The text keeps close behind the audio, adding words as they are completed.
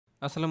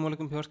আসসালামু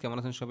আলাইকুম ভিউয়ার্স, কেমন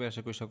আছেন সবাই?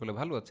 আশা করি সকলে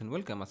ভালো আছেন।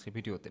 ওয়েলকাম আজকে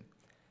ভিডিওতে।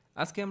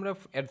 আজকে আমরা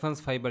অ্যাডভান্স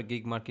ফাইবার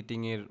গিগ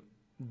মার্কেটিংয়ের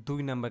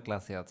 ২ নাম্বার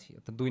ক্লাসে আছি,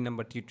 অর্থাৎ ২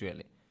 নাম্বার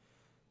টিউটোরিয়ালে।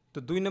 তো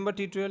 ২ নাম্বার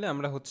টিউটোরিয়ালে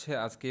আমরা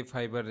আজকে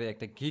ফাইবারে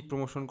একটা গিগ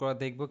প্রমোশন করা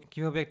দেখব।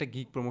 কীভাবে একটা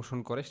গিগ প্রমোশন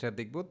করে সেটা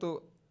দেখব। তো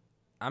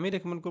আমি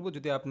রেকমেন্ড করব,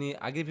 যদি আপনি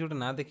আগের ভিডিওটা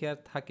না দেখে আর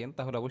থাকেন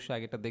তাহলে অবশ্যই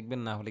আগেরটা দেখবেন,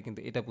 না হলে কিন্তু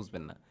এটা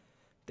বুঝবেন না।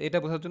 তো এটা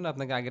বোঝার জন্য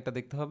আপনাকে আগেরটা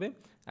দেখতে হবে।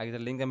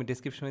 আগেরটার লিঙ্ক আমি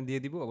ডেসক্রিপশনে দিয়ে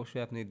দিব,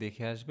 অবশ্যই আপনি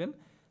দেখে আসবেন।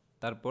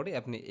 তারপরে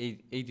আপনি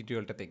এই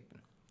টিউটোরিয়ালটা দেখবেন,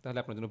 তাহলে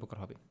আপনার জন্য উপকার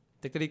হবে।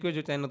 তো একটা রিকোয়েস্ট,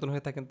 যদি চ্যানেল নতুন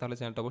হয়ে থাকেন তাহলে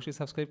চ্যানেলটা অবশ্যই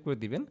সাবস্ক্রাইব করে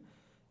দিবেন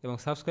এবং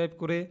সাবস্ক্রাইব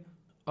করে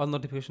অল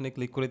নোটিফিকেশনে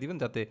ক্লিক করে দিবেন,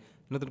 যাতে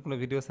নতুন কোনো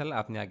ভিডিও ছাড়লে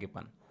আপনি আগে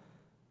পান।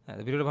 হ্যাঁ,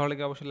 ভিডিওটা ভালো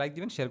লাগে অবশ্যই লাইক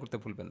দিবেন, শেয়ার করতে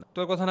ভুলবেন না। তো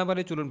আর কথা না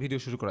বাড়িয়ে চলুন ভিডিও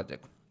শুরু করা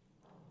যাক।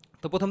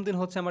 তো প্রথম দিন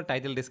আমার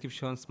টাইটেল,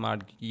 ডেসক্রিপশন,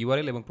 স্মার্ট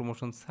ইউআরএল এবং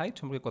প্রমোশন সাইট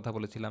সম্পর্কে কথা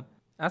বলেছিলাম।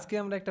 আজকে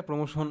আমরা একটা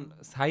প্রমোশন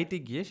সাইটে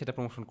গিয়ে সেটা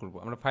প্রমোশন করব।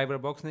 আমরা ফাইবার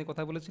বক্স নিয়ে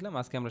কথা বলেছিলাম,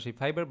 আজকে আমরা সেই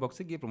ফাইবার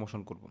বক্সে গিয়ে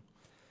প্রমোশন করব।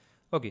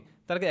 ওকে,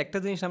 তার আগে একটা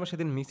জিনিস আমার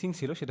সেদিন মিসিং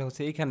ছিল, সেটা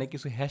এইখানে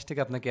কিছু হ্যাশট্যাগ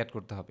আপনাকে অ্যাড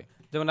করতে হবে।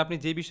 যেমন আপনি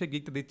যে বিষয়ে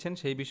গিগটা দিচ্ছেন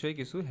সেই বিষয়ে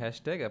কিছু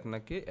হ্যাশট্যাগ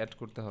আপনাকে অ্যাড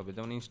করতে হবে,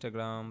 যেমন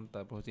ইনস্টাগ্রাম,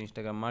 তারপর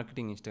ইনস্টাগ্রাম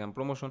মার্কেটিং, ইনস্টাগ্রাম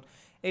প্রমোশন,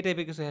 এই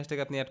টাইপের কিছু হ্যাশট্যাগ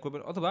আপনি অ্যাড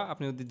করবেন। অথবা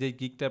আপনি যদি যেই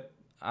গিগটা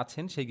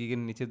আছেন সেই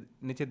গিগের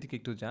নিচের দিকে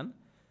একটু যান,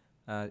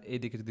 এই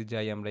দিকে যদি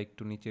যাই আমরা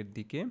একটু নিচের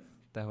দিকে,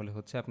 তাহলে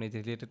আপনি যে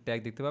রিলেটেড ট্যাগ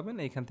দেখতে পাবেন,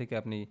 এইখান থেকে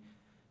আপনি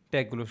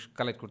ট্যাগগুলো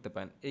কালেক্ট করতে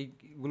পারেন।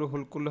 এইগুলো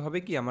হোল্ড করলে হবে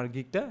কি, আমার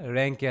গিগটা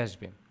র্যাঙ্কে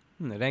আসবে।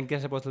 র্যাঙ্কে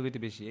আসার পসিবিলিটি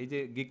বেশি। এই যে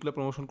গিগগুলো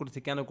প্রমোশন করতেছি,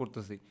 কেন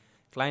করতেছি?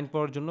 ক্লায়েন্ট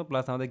পাওয়ার জন্য,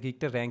 প্লাস আমাদের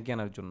গিগটা র্যাঙ্কে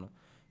আনার জন্য।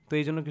 তো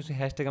এই জন্য কিছু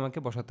হ্যাশট্যাগ আমাকে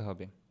বসাতে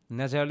হবে,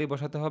 ন্যাচারালি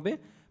বসাতে হবে,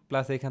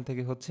 প্লাস এখান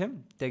থেকে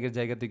ট্যাগের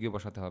জায়গা থেকেও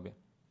বসাতে হবে।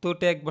 তো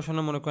ট্যাগ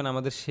বসানো মনে করেন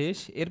আমাদের শেষ।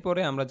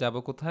 এরপরে আমরা যাব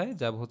কোথায়?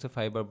 যাব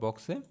ফাইবার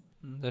বক্সে।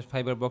 জাস্ট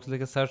ফাইবার বক্স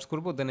থেকে সার্চ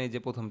করবো, দেন এই যে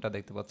প্রথমটা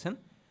দেখতে পাচ্ছেন,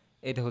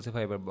 এটা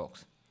ফাইবার বক্স।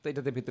 তো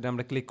এটাতে ভিতরে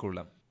আমরা ক্লিক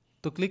করলাম।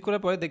 তো ক্লিক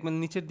করার পরে দেখবেন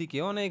নিচের দিকে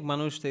অনেক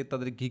মানুষ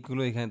তাদের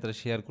গিগগুলো এখানে তারা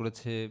শেয়ার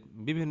করেছে,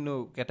 বিভিন্ন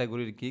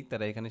ক্যাটাগরির গিগ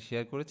তারা এখানে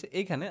শেয়ার করেছে।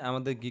 এইখানে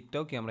আমাদের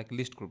গিগটাও আমরা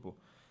লিস্ট করব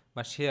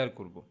বা শেয়ার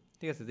করব।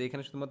 ঠিক আছে, যে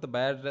এখানে শুধুমাত্র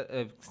বায়াররা,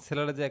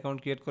 সেলাররা যে অ্যাকাউন্ট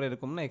ক্রিয়েট করে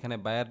এরকম না, এখানে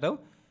বায়াররাও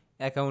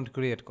অ্যাকাউন্ট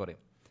ক্রিয়েট করে।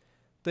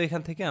 তো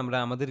এখান থেকে আমরা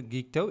আমাদের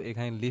গিগটাও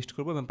এখানে লিস্ট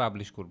করব এবং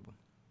পাবলিশ করব।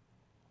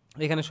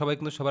 এখানে সবাই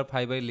কিন্তু সবার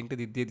ফাইবারের লিঙ্কটা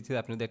দিয়ে দিচ্ছে।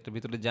 আপনি যদি একটা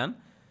ভিতরে যান,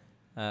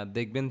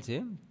 দেখবেন যে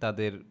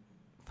তাদের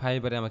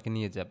ফাইবারে আমাকে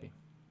নিয়ে যাবে।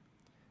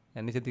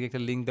 নিচের দিকে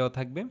একটা লিঙ্ক দেওয়া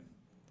থাকবে।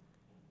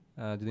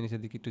 যদি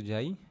নিচের দিকে একটু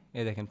যাই,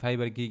 এই দেখেন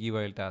ফাইবার গিগ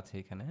ইউআরএলটা আছে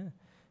এখানে। হ্যাঁ,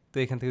 তো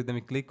এখান থেকে যদি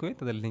আমি ক্লিক করি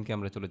তাদের লিঙ্কে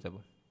আমরা চলে যাব।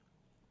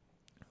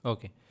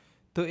 ওকে,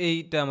 তো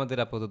এইটা আমাদের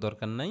আপাতত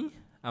দরকার নাই।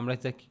 আমরা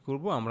যা কী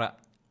করবো, আমরা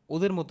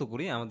ওদের মতো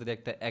করি আমাদের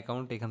একটা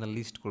অ্যাকাউন্ট এখানে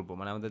লিস্ট করব,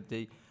 মানে আমাদের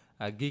যেই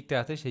গিগটা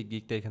আছে সেই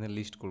গিগটা এখানে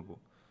লিস্ট করব।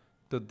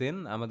 তো দেন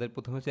আমাদের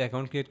প্রথমে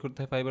অ্যাকাউন্ট ক্রিয়েট করতে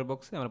হয় ফাইবার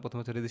বক্সে। আমরা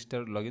প্রথমে রেজিস্টার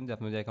লগ ইন, যে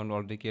আপনার যে অ্যাকাউন্ট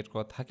অলরেডি ক্রিয়েট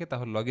করা থাকে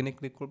তাহলে লগ ইনে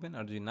ক্লিক করবেন,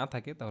 আর যদি না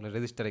থাকে তাহলে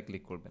রেজিস্টারে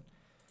ক্লিক করবেন।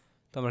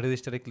 তো আমরা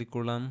রেজিস্টারে ক্লিক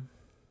করলাম।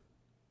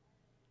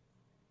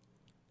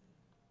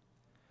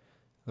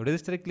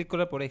 রেজিস্টারে ক্লিক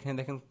করার পরে এখানে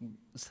দেখেন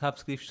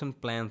সাবস্ক্রিপশন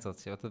প্ল্যানস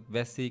আছে, অর্থাৎ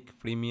বেসিক,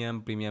 প্রিমিয়াম,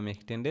 প্রিমিয়াম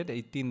এক্সটেন্ডেড,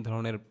 এই 3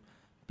 ধরনের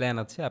প্ল্যান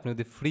আছে। আপনি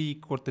যদি ফ্রি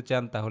করতে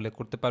চান তাহলে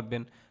করতে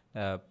পারবেন,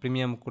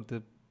 প্রিমিয়াম করতে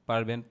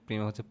পারবেন।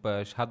 প্রিমিয়াম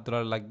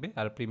 $7 লাগবে,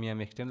 আর প্রিমিয়াম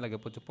এক্সটেন্ড লাগবে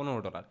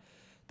 $15।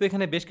 তো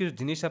এখানে বেশ কিছু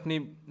জিনিস আপনি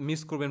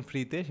মিস করবেন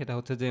ফ্রিতে। সেটা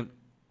যে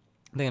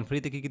দেখেন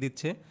ফ্রিতে কী কী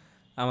দিচ্ছে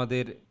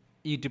আমাদের।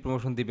 ইউটিউব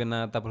প্রমোশন দিবে না,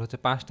 তারপর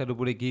 5টার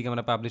উপরে গিগ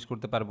আমরা পাবলিশ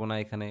করতে পারবো না,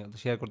 এখানে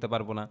শেয়ার করতে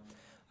পারবো না।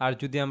 আর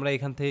যদি আমরা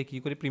এখান থেকে কী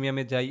করি,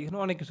 প্রিমিয়ামে যাই, এখানে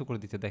অনেক কিছু করে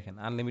দিচ্ছে। দেখেন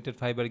unlimited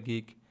fibre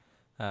gig,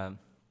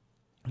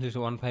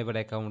 one fibre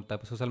account,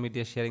 তারপর সোশ্যাল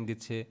মিডিয়া শেয়ারিং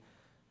দিচ্ছে,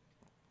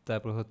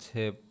 তারপর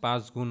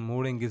 5 গুণ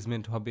মোর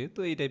এঙ্গেজমেন্ট হবে। তো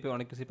এই টাইপের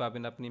অনেক কিছু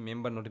পাবেন আপনি।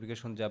 মেম্বার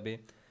নোটিফিকেশন যাবে।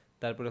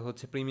 তারপরে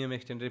প্রিমিয়াম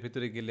এক্সটেন্ডের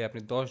ভিতরে গেলে আপনি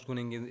 10 গুণ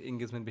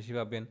এঙ্গেজমেন্ট বেশি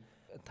পাবেন,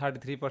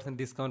 33%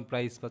 ডিসকাউন্ট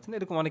প্রাইস পাচ্ছেন,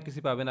 এরকম অনেক কিছু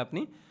পাবেন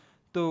আপনি।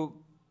 তো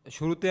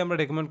শুরুতে আমরা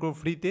রেকমেন্ড করব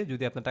ফ্রিতে।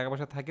 যদি আপনার টাকা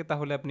পয়সা থাকে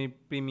তাহলে আপনি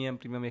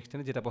প্রিমিয়াম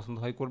এক্সটেন্ড যেটা পছন্দ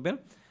হয় করবেন।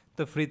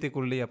 তো ফ্রিতে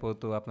করলেই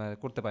আপাতত আপনারা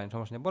করতে পারেন,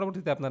 সমস্যা নেই।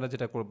 পরবর্তীতে আপনারা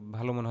যেটা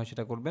ভালো মনে হয়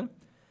সেটা করবেন।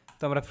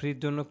 তো আমরা ফ্রির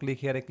জন্য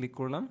হিয়ারে ক্লিক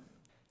করলাম।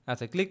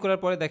 আচ্ছা, ক্লিক করার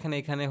পরে দেখেন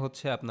এখানে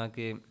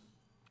আপনাকে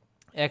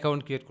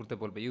অ্যাকাউন্ট ক্রিয়েট করতে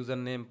বলবে। User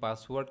name,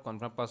 password,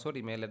 confirm password,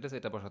 email address,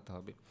 এটা বসাতে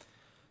হবে।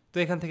 তো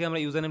এখান থেকে আমরা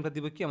ইউজার নেমটা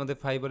দিব কি, আমাদের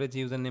ফাইবারে যে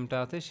ইউজার নেমটা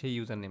আছে সেই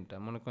ইউজার নেমটা।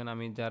 মনে করেন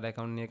আমি যার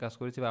অ্যাকাউন্ট নিয়ে কাজ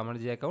করেছি বা আমার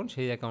যে অ্যাকাউন্ট,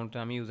 সেই অ্যাকাউন্টে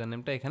আমি ইউজার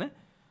নেমটা এখানে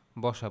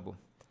বসাবো,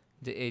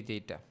 যে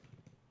এইটা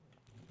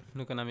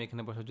মনে করেন আমি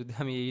এখানে বসাবো। যদি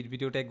আমি এই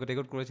ভিডিওটা একবার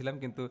রেকর্ড করেছিলাম,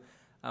 কিন্তু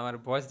আমার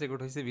ভয়েস রেকর্ড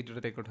হয়েছে,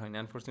 ভিডিওটা রেকর্ড হয়নি।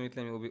 আনফর্চুনেটলি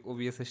আমি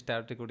ওবিএসএ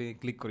স্টার্ট রেকর্ডিং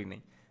ক্লিক করি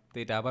নাই। তো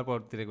এটা আবার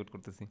পরবর্তী রেকর্ড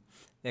করতেছি।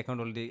 অ্যাকাউন্ট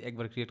অলরেডি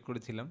একবার ক্রিয়েট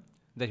করেছিলাম,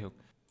 যাই হোক।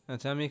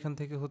 আচ্ছা, আমি এখান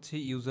থেকে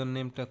ইউজার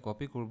নেমটা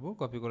কপি করব।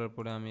 কপি করার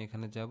পরে আমি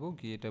এখানে যাব,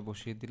 গিয়ে এটা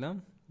বসিয়ে দিলাম।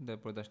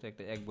 তারপর জাস্ট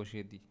একটা এক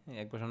বসিয়ে দিই। হ্যাঁ,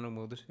 এক বসানোর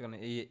মধ্যে সেখানে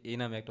এই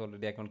নামে একটা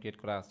অলরেডি অ্যাকাউন্ট ক্রিয়েট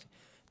করা আছে।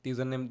 তো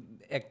ইউজার নেম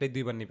একটাই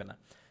দুইবার নেবে না।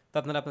 তো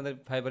আপনারা আপনাদের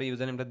ফাইবারে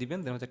ইউজার নেমটা দিবেন,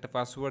 দেন একটা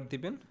পাসওয়ার্ড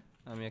দিবেন।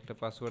 আমি একটা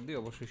পাসওয়ার্ড দিই,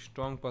 অবশ্যই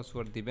স্ট্রং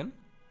পাসওয়ার্ড দিবেন।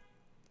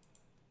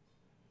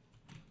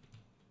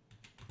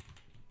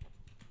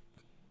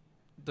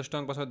 তো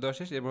স্ট্রং পাসওয়ার্ড দেওয়া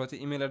শেষ। এরপর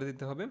ইমেল অ্যাড্রেস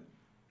দিতে হবে,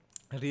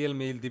 রিয়েল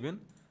মেইল দিবেন।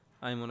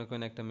 আমি মনে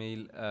করেন একটা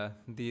মেইল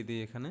দিয়ে দিই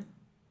এখানে।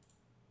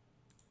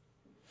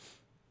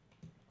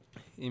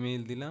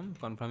 ইমেইল দিলাম,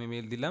 কনফার্ম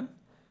ইমেইল দিলাম।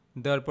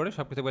 দেওয়ার পরে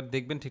সব কিছু একবার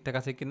দেখবেন ঠিকঠাক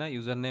আছে কি না,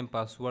 user name,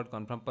 password,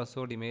 confirm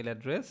password, email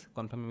address,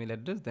 confirm email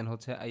address, দেন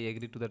হচ্ছে I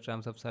agree to the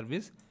terms of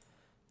service,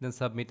 then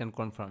submit and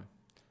confirm.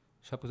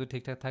 সব কিছু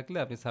ঠিকঠাক থাকলে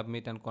আপনি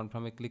সাবমিট অ্যান্ড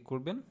কনফার্মে ক্লিক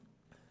করবেন।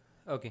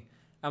 ওকে,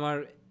 আমার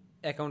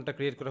অ্যাকাউন্টটা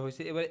ক্রিয়েট করা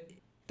হয়েছে। এবার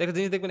একটা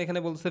জিনিস দেখবেন, এখানে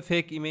বলছে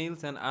fake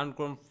emails and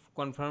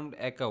আনকনফার্মড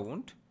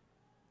account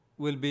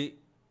will be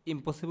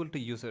impossible to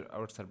use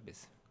hour service.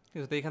 ঠিক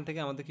আছে, তো এখান থেকে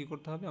আমাদের কী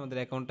করতে হবে, আমাদের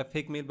অ্যাকাউন্টটা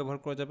ফেক মেইল ব্যবহার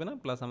করা যাবে না,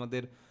 প্লাস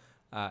আমাদের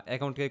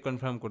অ্যাকাউন্টকে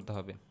কনফার্ম করতে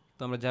হবে।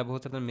 তো আমরা যাবো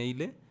হচ্ছে আপনার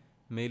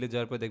মেইলে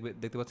যাওয়ার পর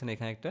দেখতে পাচ্ছেন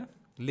এখানে একটা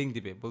লিঙ্ক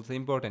দিবে, বলছে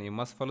important, you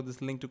must follow this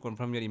link to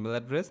confirm year email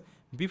address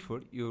before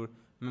your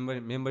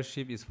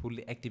membership is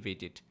fully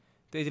activated.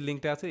 তো এই যে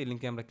লিঙ্কটা আছে, এই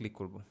লিঙ্কে আমরা ক্লিক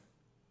করব।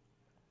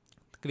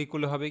 ক্লিক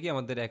করলে হবে কি,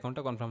 আমাদের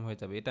অ্যাকাউন্টটা কনফার্ম হয়ে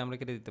যাবে। এটা আমরা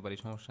কেটে দিতে পারি,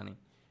 সমস্যা নেই।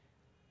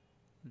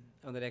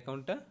 আমাদের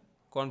অ্যাকাউন্টটা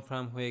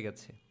কনফার্ম হয়ে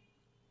গেছে,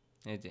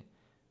 এই যে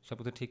সব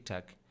কিছু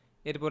ঠিকঠাক।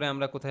 এরপরে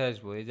আমরা কোথায়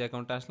আসবো, এই যে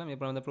অ্যাকাউন্টটা আসলাম,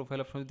 এরপর আমাদের প্রোফাইল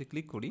অপশন যদি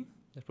ক্লিক করি,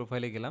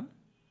 প্রোফাইলে গেলাম।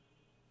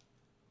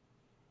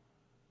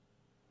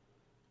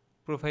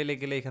 প্রোফাইলে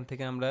গেলে এখান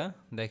থেকে আমরা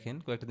দেখেন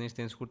কয়েকটা জিনিস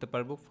চেঞ্জ করতে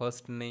পারবো,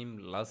 ফার্স্ট নেম,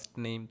 লাস্ট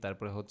নেম,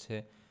 তারপরে হচ্ছে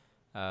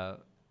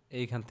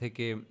এইখান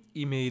থেকে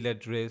ইমেইল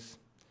অ্যাড্রেস,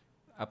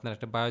 আপনার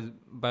একটা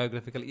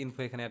বায়োগ্রাফিক্যাল ইনফো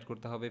এখানে অ্যাড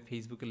করতে হবে,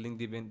 ফেসবুকের লিঙ্ক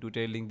দিবেন,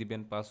 টুইটারের লিঙ্ক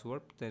দিবেন,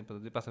 পাসওয়ার্ড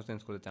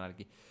চেঞ্জ করতে চান আর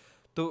কি।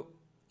 তো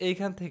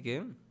এইখান থেকে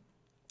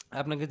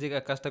আপনাকে যে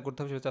কাজটা করতে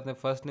হবে সেটা হচ্ছে আপনি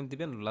ফার্স্ট নেম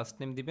দিবেন, লাস্ট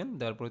নেম দিবেন,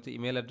 দেওয়ার পর হচ্ছে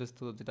ইমেল অ্যাড্রেস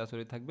তো যেটা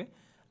আসলে থাকবে,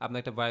 আপনার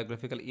একটা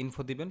বায়োগ্রাফিক্যাল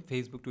ইনফো দিবেন,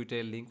 ফেসবুক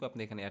টুইটারের লিঙ্কও আপনি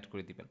এখানে অ্যাড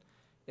করে দিবেন।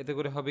 এতে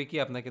করে হবে কি,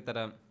 আপনাকে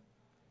তারা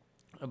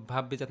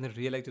ভাববে যে আপনি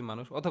রিয়েল একজন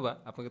মানুষ, অথবা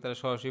আপনাকে তারা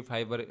সরাসরি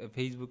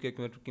ফেসবুকে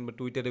কিংবা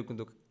টুইটারেও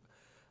কিন্তু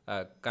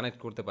কানেক্ট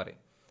করতে পারে,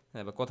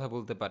 হ্যাঁ, বা কথা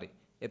বলতে পারে,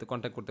 এতে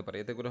কন্ট্যাক্ট করতে পারে।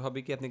 এতে করে হবে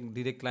কি, আপনি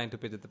ডিরেক্ট ক্লায়েন্টও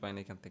পেয়ে যেতে পারেন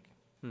এখান থেকে।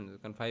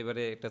 কারণ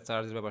ফাইবারে একটা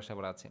চার্জের ব্যাপার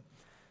স্যাপার আছে।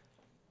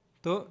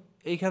 তো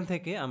এইখান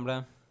থেকে আমরা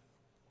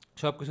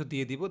সব কিছু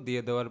দিয়ে দিব,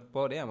 দিয়ে দেওয়ার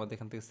পরে আমাদের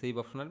এখান থেকে সেভ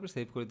অপশন আসবে,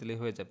 সেভ করে দিলেই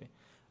হয়ে যাবে।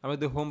 আমরা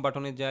যদি হোম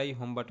বাটনে যাই,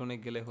 হোম বাটনে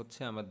গেলে হচ্ছে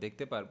আমরা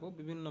দেখতে পারবো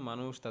বিভিন্ন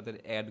মানুষ তাদের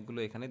অ্যাডগুলো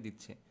এখানে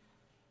দিচ্ছে।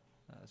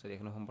 সরি,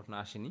 এখানে হোম বাটনে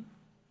আসেনি,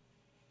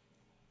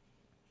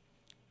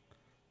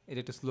 এটা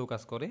একটু স্লো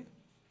কাজ করে।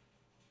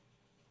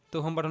 তো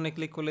হোম বাটনে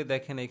ক্লিক করলে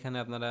দেখেন এখানে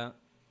আপনারা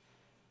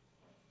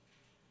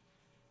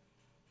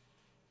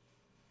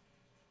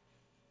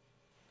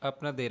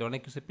আপনাদের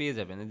অনেক কিছু পেয়ে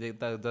যাবেন, যে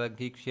যারা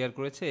গিগ শেয়ার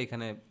করেছে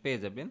এখানে পেয়ে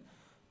যাবেন।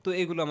 তো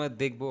এগুলো আমরা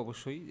দেখবো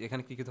অবশ্যই,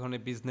 এখানে কী কী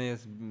ধরনের বিজনেস,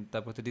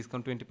 তারপর হচ্ছে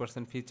ডিসকাউন্ট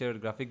 20% ফিচার,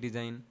 গ্রাফিক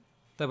ডিজাইন,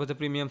 তারপর হচ্ছে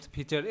প্রিমিয়াম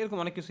ফিচার, এরকম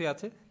অনেক কিছুই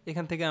আছে।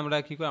 এখান থেকে আমরা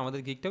কী করে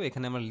আমাদের গিগটাও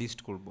এখানে আমরা লিস্ট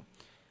করব।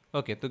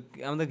 ওকে, তো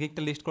আমাদের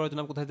গিগটা লিস্ট করার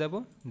জন্য কোথায় যাব,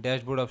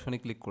 ড্যাশবোর্ড অপশনে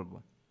ক্লিক করব।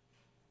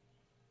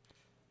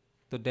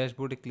 তো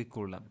ড্যাশবোর্ডে ক্লিক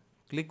করলাম,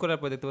 ক্লিক করার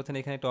পর দেখতে পাচ্ছেন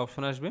এখানে একটা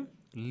অপশন আসবে,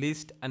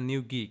 লিস্ট আ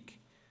নিউ গিগ।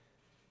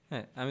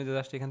 হ্যাঁ, আমি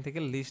জাস্ট এখান থেকে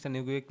লিস্ট আ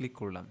নিউ গিগে ক্লিক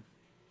করলাম।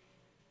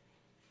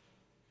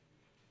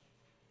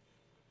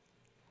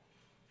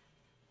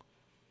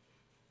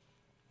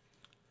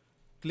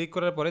 ক্লিক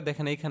করার পরে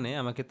দেখেন এইখানে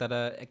আমাকে তারা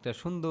একটা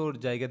সুন্দর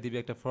জায়গা দিবে,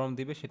 একটা ফর্ম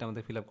দিবে, সেটা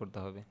আমাদের ফিল আপ করতে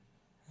হবে।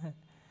 হ্যাঁ,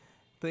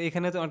 তো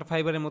এখানে তো একটা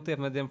ফাইবারের মতোই,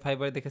 আপনারা যে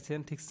ফাইবারে দেখেছেন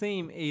ঠিক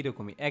সেম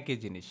এইরকমই একই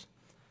জিনিস।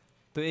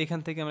 তো এইখান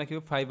থেকে আমরা কী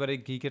ফাইবারের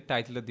গিগের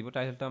টাইটেলটা দিব,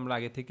 টাইটেলটা আমরা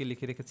আগে থেকে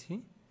লিখে রেখেছি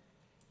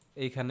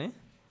এইখানে।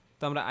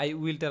 তো আমরা আই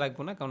উইলটা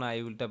রাখবো না, কারণ আই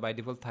উইলটা বাই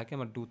ডিফল্ট থাকে,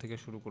 আমরা ডু থেকে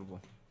শুরু করব।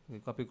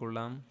 কপি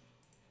করলাম,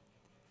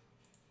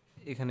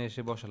 এখানে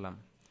এসে বসালাম।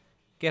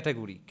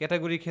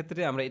 ক্যাটাগরির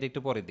ক্ষেত্রে আমরা এটা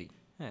একটু পরে দিই।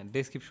 হ্যাঁ,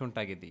 ডেসক্রিপশনটা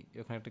আগে দিই,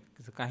 ওখানে একটা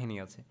কিছু কাহিনী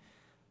আছে।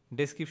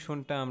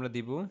 ডেসক্রিপশনটা আমরা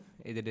দিব,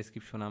 এই যে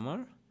ডেসক্রিপশন আমার,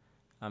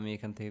 আমি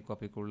এখান থেকে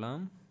কপি করলাম।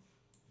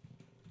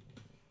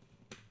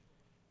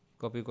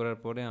 কপি করার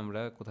পরে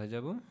আমরা কোথায়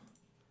যাব,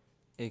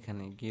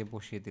 এইখানে গিয়ে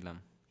বসিয়ে দিলাম।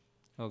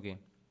 ওকে,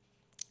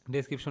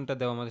 ডেসক্রিপশনটা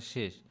দেওয়া আমাদের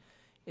শেষ।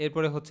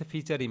 এরপরে হচ্ছে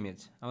ফিচার ইমেজ,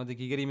 আমাদের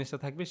গিগের ইমেজটা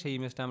থাকবে, সেই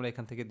ইমেজটা আমরা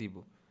এখান থেকে দিব।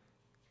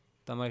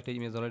 তো আমার একটা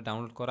ইমেজ অলরেডি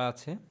ডাউনলোড করা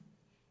আছে,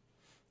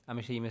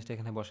 আমি সেই ইমেজটা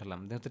এখানে বসালাম।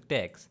 দেন হচ্ছে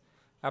ট্যাগস,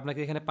 আপনাকে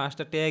এখানে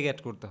 5টা ট্যাগ অ্যাড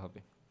করতে হবে।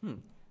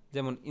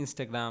 যেমন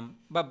ইনস্টাগ্রাম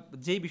বা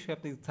যেই বিষয়ে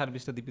আপনি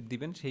সার্ভিসটা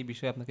দিবেন সেই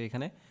বিষয়ে আপনাকে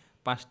এখানে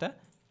 5টা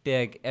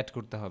ট্যাগ অ্যাড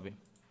করতে হবে।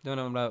 যেমন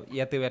আমরা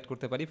ইয়াতেও অ্যাড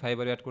করতে পারি,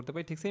 ফাইবারে অ্যাড করতে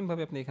পারি, ঠিক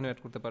সেমভাবে আপনি এখানেও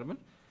অ্যাড করতে পারবেন।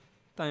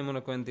 তো আমি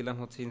মনে করেন দিলাম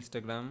হচ্ছে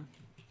ইনস্টাগ্রাম।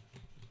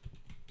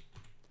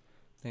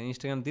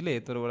 ইনস্টাগ্রাম দিলে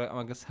তোর ওরা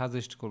আমাকে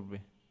সাজেস্ট করবে,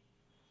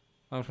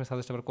 অনেক সময়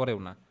সাজেস্ট আবার করেও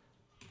না।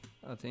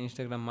 আচ্ছা,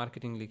 ইনস্টাগ্রাম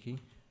মার্কেটিং লিখি।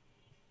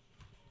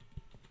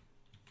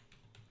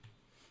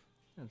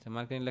 আচ্ছা,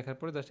 মার্কেটিং লেখার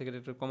পরে জাস্ট এখানে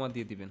একটু কমা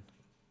দিয়ে দিবেন,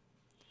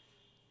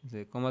 যে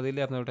কমা দিলে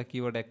আপনার ওটা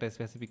কিওয়ার্ড একটা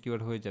স্পেসিফিক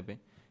কিওয়ার্ড হয়ে যাবে।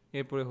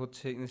 এরপরে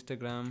হচ্ছে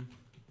ইনস্টাগ্রাম,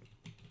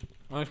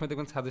 অনেক সময়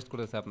দেখবেন সাজেস্ট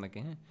করেছে আপনাকে,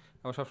 হ্যাঁ,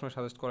 আবার সবসময়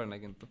সাজেস্ট করে না,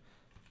 কিন্তু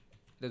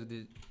এটা যদি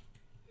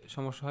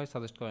সমস্যা হয়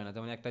সাজেস্ট করে না।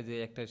 যেমন একটা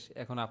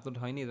এখন আপলোড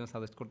হয়নি, যেমন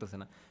সাজেস্ট করতেছে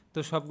না। তো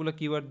সবগুলো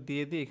কিওয়ার্ড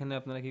দিয়ে এখানে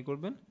আপনারা কী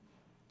করবেন,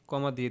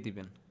 কমা দিয়ে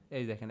দিবেন।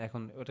 এই দেখেন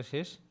এখন ওটা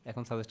শেষ,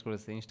 এখন সাজেস্ট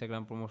করেছে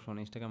ইনস্টাগ্রাম প্রমোশন,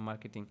 ইনস্টাগ্রাম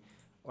মার্কেটিং,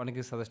 অনেক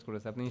কিছু সাজেস্ট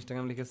করেছে। আপনি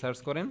ইনস্টাগ্রাম লিখে সার্চ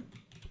করেন,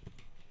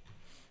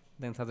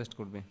 দেন সাজেস্ট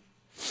করবে।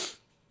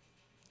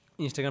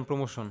 ইনস্টাগ্রাম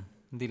প্রমোশন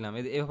দিলাম,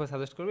 এভাবে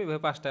সাজেস্ট করবে,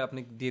 এভাবে 5টা আপনি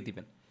দিয়ে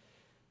দিবেন।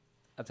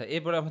 আচ্ছা,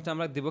 এরপরে হচ্ছে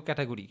আমরা দেবো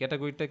ক্যাটাগরি।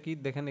 ক্যাটাগরিটা কি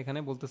দেখেন, এখানে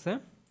বলতেছে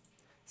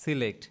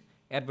সিলেক্ট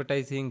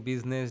অ্যাডভার্টাইজিং,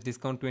 বিজনেস,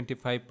 ডিসকাউন্ট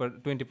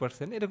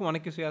 20% এরকম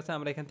অনেক কিছুই আছে।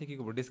 আমরা এখান থেকে কী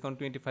করবো, ডিসকাউন্ট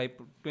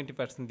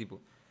 20% দিব।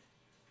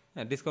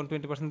 হ্যাঁ, ডিসকাউন্ট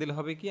 20% দিলে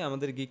হবে কি,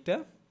 আমাদের গিগটা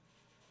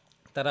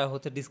তারা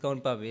হচ্ছে ডিসকাউন্ট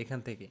পাবে এখান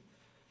থেকে।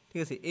 ঠিক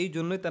আছে, এই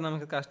জন্যই তারা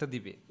আমাকে কাজটা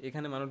দিবে।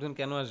 এখানে মানুষজন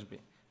কেন আসবে,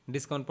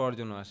 ডিসকাউন্ট পাওয়ার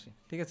জন্য আসে।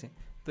 ঠিক আছে,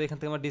 তো এখান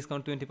থেকে আমার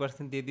ডিসকাউন্ট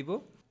 20% দিয়ে দিব।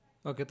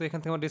 ওকে, তো এখান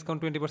থেকে আমার ডিসকাউন্ট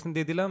 20%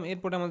 দিয়ে দিলাম।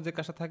 এরপরে আমাদের যে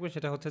কাজটা থাকবে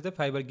সেটা হচ্ছে যে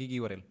ফাইবার গিগ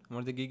ইউআরএল।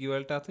 আমার যে গিগ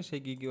ইউআরএলটা আছে সেই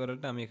গিগ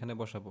ইউআরএলটা আমি এখানে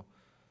বসাবো।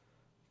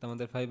 তো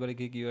আমাদের ফাইবারে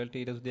গিগ ইউআরএলটা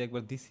এটা যদি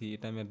একবার দিছি,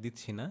 এটা আমি আর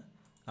দিচ্ছি না,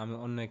 আমি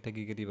অন্য একটা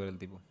গিগের ইউআরএল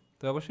দিব।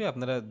 তো অবশ্যই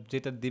আপনারা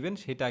যেটা দিবেন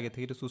সেটা আগে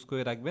থেকে একটু চুজ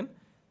করে রাখবেন।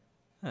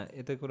 হ্যাঁ,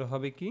 এতে করে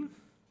হবে কি,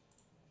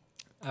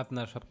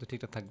 আপনার সব তো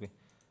ঠিকঠাক থাকবে।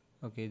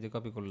 ওকে, এই যে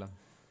কপি করলাম,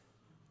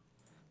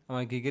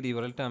 আমার গিগের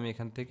ইউআরএলটা আমি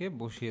এখান থেকে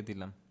বসিয়ে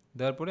দিলাম।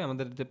 দেওয়ার পরে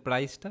আমাদের যে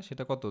প্রাইসটা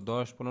সেটা কত,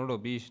 10, 15,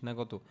 20 না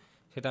কত,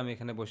 সেটা আমি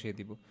এখানে বসিয়ে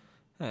দিব।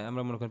 হ্যাঁ,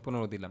 আমরা মনে করেন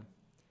 15 দিলাম।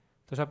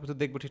 তো সব কিছু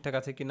দেখবো ঠিকঠাক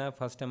আছে কি না।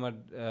 ফার্স্টে আমার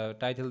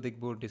টাইটেল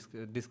দেখবো,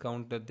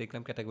 ডিসকাউন্টটা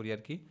দেখলাম, ক্যাটাগরি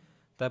আর কি।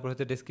 তারপর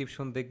হচ্ছে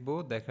ডেসক্রিপশন দেখবো,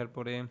 দেখার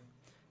পরে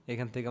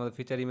এখান থেকে আমাদের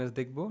ফিচার ইমেজ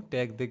দেখবো,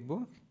 ট্যাগ দেখবো,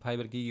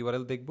 ফাইবার গিগ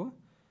ইউআরএল দেখবো,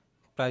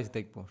 প্রাইস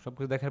দেখবো। সব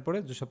কিছু দেখার পরে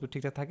যদি সব কিছু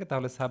ঠিকঠাক থাকে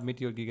তাহলে সাবমিট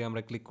ইউর গিগে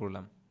আমরা ক্লিক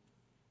করলাম।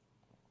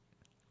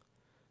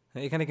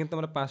 হ্যাঁ, এখানে কিন্তু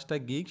আমরা 5টা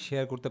গিগ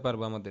শেয়ার করতে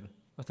পারবো আমাদের,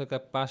 অর্থাৎ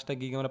 5টা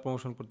গিগ আমরা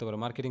প্রমোশন করতে পারবো,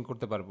 মার্কেটিং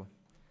করতে পারবো।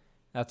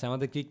 আচ্ছা,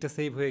 আমাদের গিগটা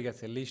সেভ হয়ে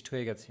গেছে, লিস্ট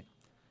হয়ে গেছে।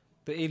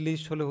 তো এই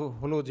লিস্ট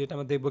হলো যেটা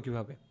আমরা দেখবো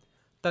কীভাবে।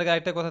 তার আগে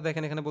আরেকটা কথা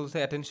দেখেন, এখানে বলতেছে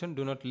attention,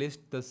 do not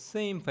list the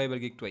same fibre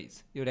gig twice,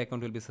 your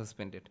account will be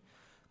suspended.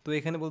 তো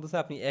এখানে বলতেছে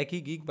আপনি একই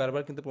গিগ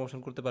বারবার কিন্তু প্রমোশন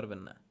করতে পারবেন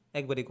না,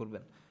 একবারই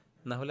করবেন,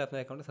 না হলে আপনার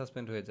অ্যাকাউন্টে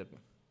সাসপেন্ড হয়ে যাবে।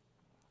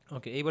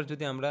 ওকে, এইবার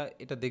যদি আমরা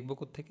এটা দেখবো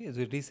কোত্থেকে,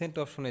 যদি রিসেন্ট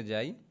অপশনে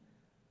যাই,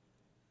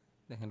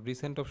 দেখেন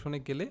রিসেন্ট অপশনে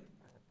গেলে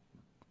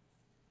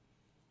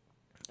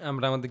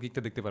আমরা আমাদের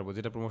গিগটা দেখতে পারবো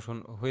যেটা প্রমোশন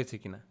হয়েছে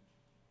কিনা।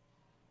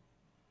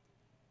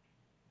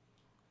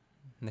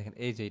 দেখেন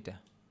এই যে এইটা,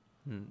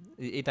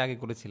 এইটা আগে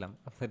করেছিলাম,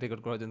 আপনার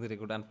রেকর্ড করার জন্য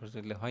রেকর্ড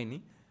আনফর্চুনেটলি হয়নি,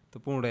 তো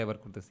পুনরায় আবার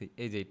করতেছি।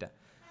 এই যে এইটা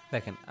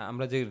দেখেন,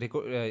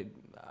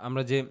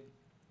 আমরা যে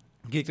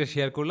গিগটা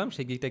শেয়ার করলাম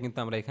সেই গিগটা কিন্তু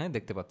আমরা এখানে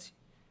দেখতে পাচ্ছি।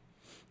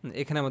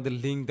 এখানে আমাদের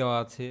লিঙ্ক দেওয়া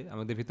আছে,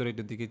 আমাদের ভিতরে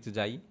একটু দিকে একটু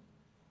যাই।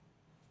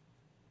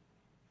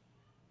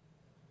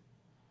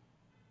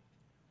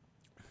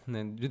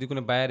 যদি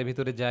কোনো বায়ারের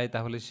ভিতরে যায়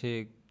তাহলে সে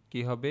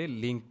কি হবে,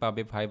 লিঙ্ক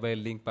পাবে, ফাইবারের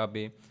লিঙ্ক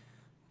পাবে।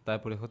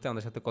 তারপরে হচ্ছে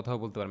আমাদের সাথে কথাও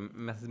বলতে পারবে।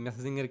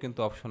 মেসেজিংয়ের কিন্তু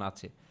অপশন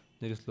আছে,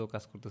 যদি স্লো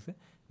কাজ করতেছে,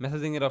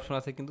 মেসেজিংয়ের অপশন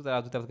আছে কিন্তু তারা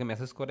যদি আপনাকে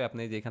মেসেজ করে, আপনি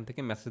এই যে এখান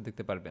থেকে মেসেজ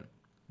দেখতে পারবেন।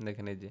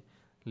 দেখেন এই যে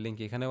লিঙ্ক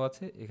এখানেও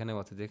আছে, এখানেও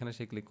আছে, যেখানে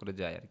সে ক্লিক করে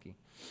যায় আর কি।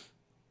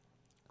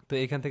 তো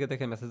এখান থেকে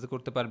দেখে মেসেজ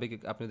করতে পারবে,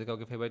 আপনি যদি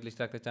কাউকে ফেভারিট লিস্ট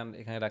রাখতে চান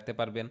এখানে রাখতে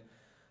পারবেন।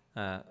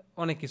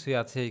 অনেক কিছুই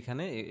আছে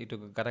এখানে, একটু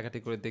কাটাকাটি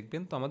করে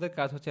দেখবেন। তো আমাদের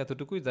কাজ হচ্ছে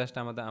এতটুকুই, জাস্ট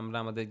আমরা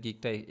আমাদের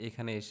গিগটা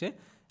এখানে এসে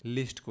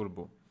লিস্ট করব।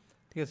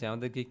 ঠিক আছে,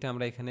 আমাদের গিগটা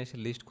আমরা এখানে এসে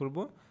লিস্ট করব,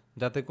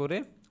 যাতে করে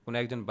কোনো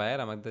একজন বায়ার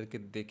আমাদেরকে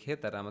দেখে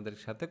তারা আমাদের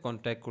সাথে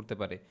কন্ট্যাক্ট করতে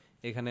পারে।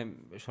 এখানে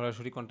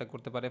সরাসরি কন্ট্যাক্ট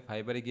করতে পারে,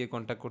 ফাইবারে গিয়ে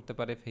কন্ট্যাক্ট করতে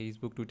পারে,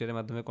 ফেসবুক টুইটারের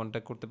মাধ্যমে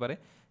কন্ট্যাক্ট করতে পারে,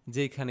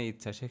 যেখানে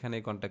ইচ্ছা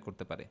সেখানেই কন্ট্যাক্ট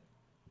করতে পারে।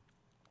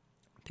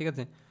 ঠিক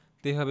আছে,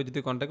 তো এইভাবে যদি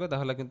কন্ট্যাক্ট করে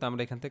তাহলে কিন্তু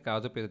আমরা এখান থেকে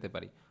কাজও পেয়ে যেতে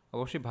পারি।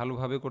 অবশ্যই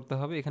ভালোভাবে করতে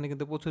হবে। এখানে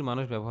কিন্তু প্রচুর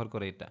মানুষ ব্যবহার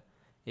করে এটা,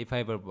 এই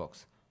ফাইবার বক্স,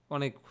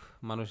 অনেক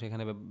মানুষ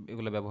এখানে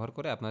এগুলো ব্যবহার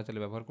করে, আপনারা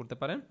চাইলে ব্যবহার করতে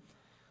পারেন।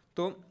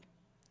 তো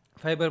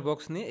ফাইবার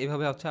বক্স নিয়ে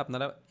এইভাবে হচ্ছে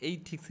আপনারা এই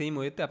ঠিক সেম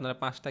ওয়েতে আপনারা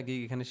 5টা গিগ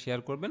এখানে শেয়ার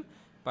করবেন।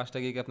 5টা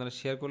গিগ আপনারা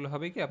শেয়ার করলে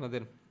হবে কি,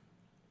 আপনাদের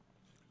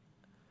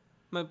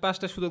মানে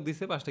 5টা সুযোগ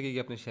দিচ্ছে, 5টা গিগ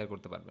আপনি শেয়ার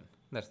করতে পারবেন।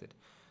 That's it.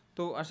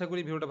 তো আশা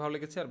করি ভিডিওটা ভালো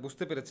লেগেছে আর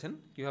বুঝতে পেরেছেন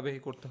কীভাবে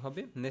করতে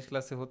হবে। নেক্সট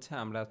ক্লাসে হচ্ছে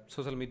আমরা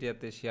সোশ্যাল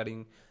মিডিয়াতে শেয়ারিং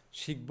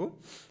শিখব।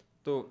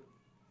 তো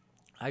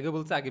আগে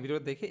বলতে আগে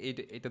ভিডিওটা দেখে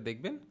এটা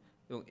দেখবেন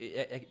এবং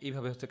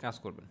এইভাবে হচ্ছে কাজ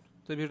করবেন।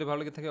 তো এই ভিডিওটা ভালো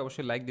লেগে থাকে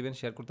অবশ্যই লাইক দিবেন,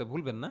 শেয়ার করতে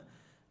ভুলবেন না।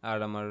 আর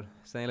আমার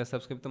চ্যানেলে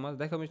সাবস্ক্রাইব তো মাস্ট।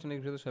 দেখা হবে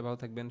নেক্সট ভিডিওতে। সবাই ভালো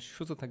থাকবেন,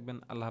 সুস্থ থাকবেন।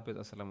 আল্লাহ হাফেজ,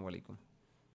 আসসালামু আলাইকুম।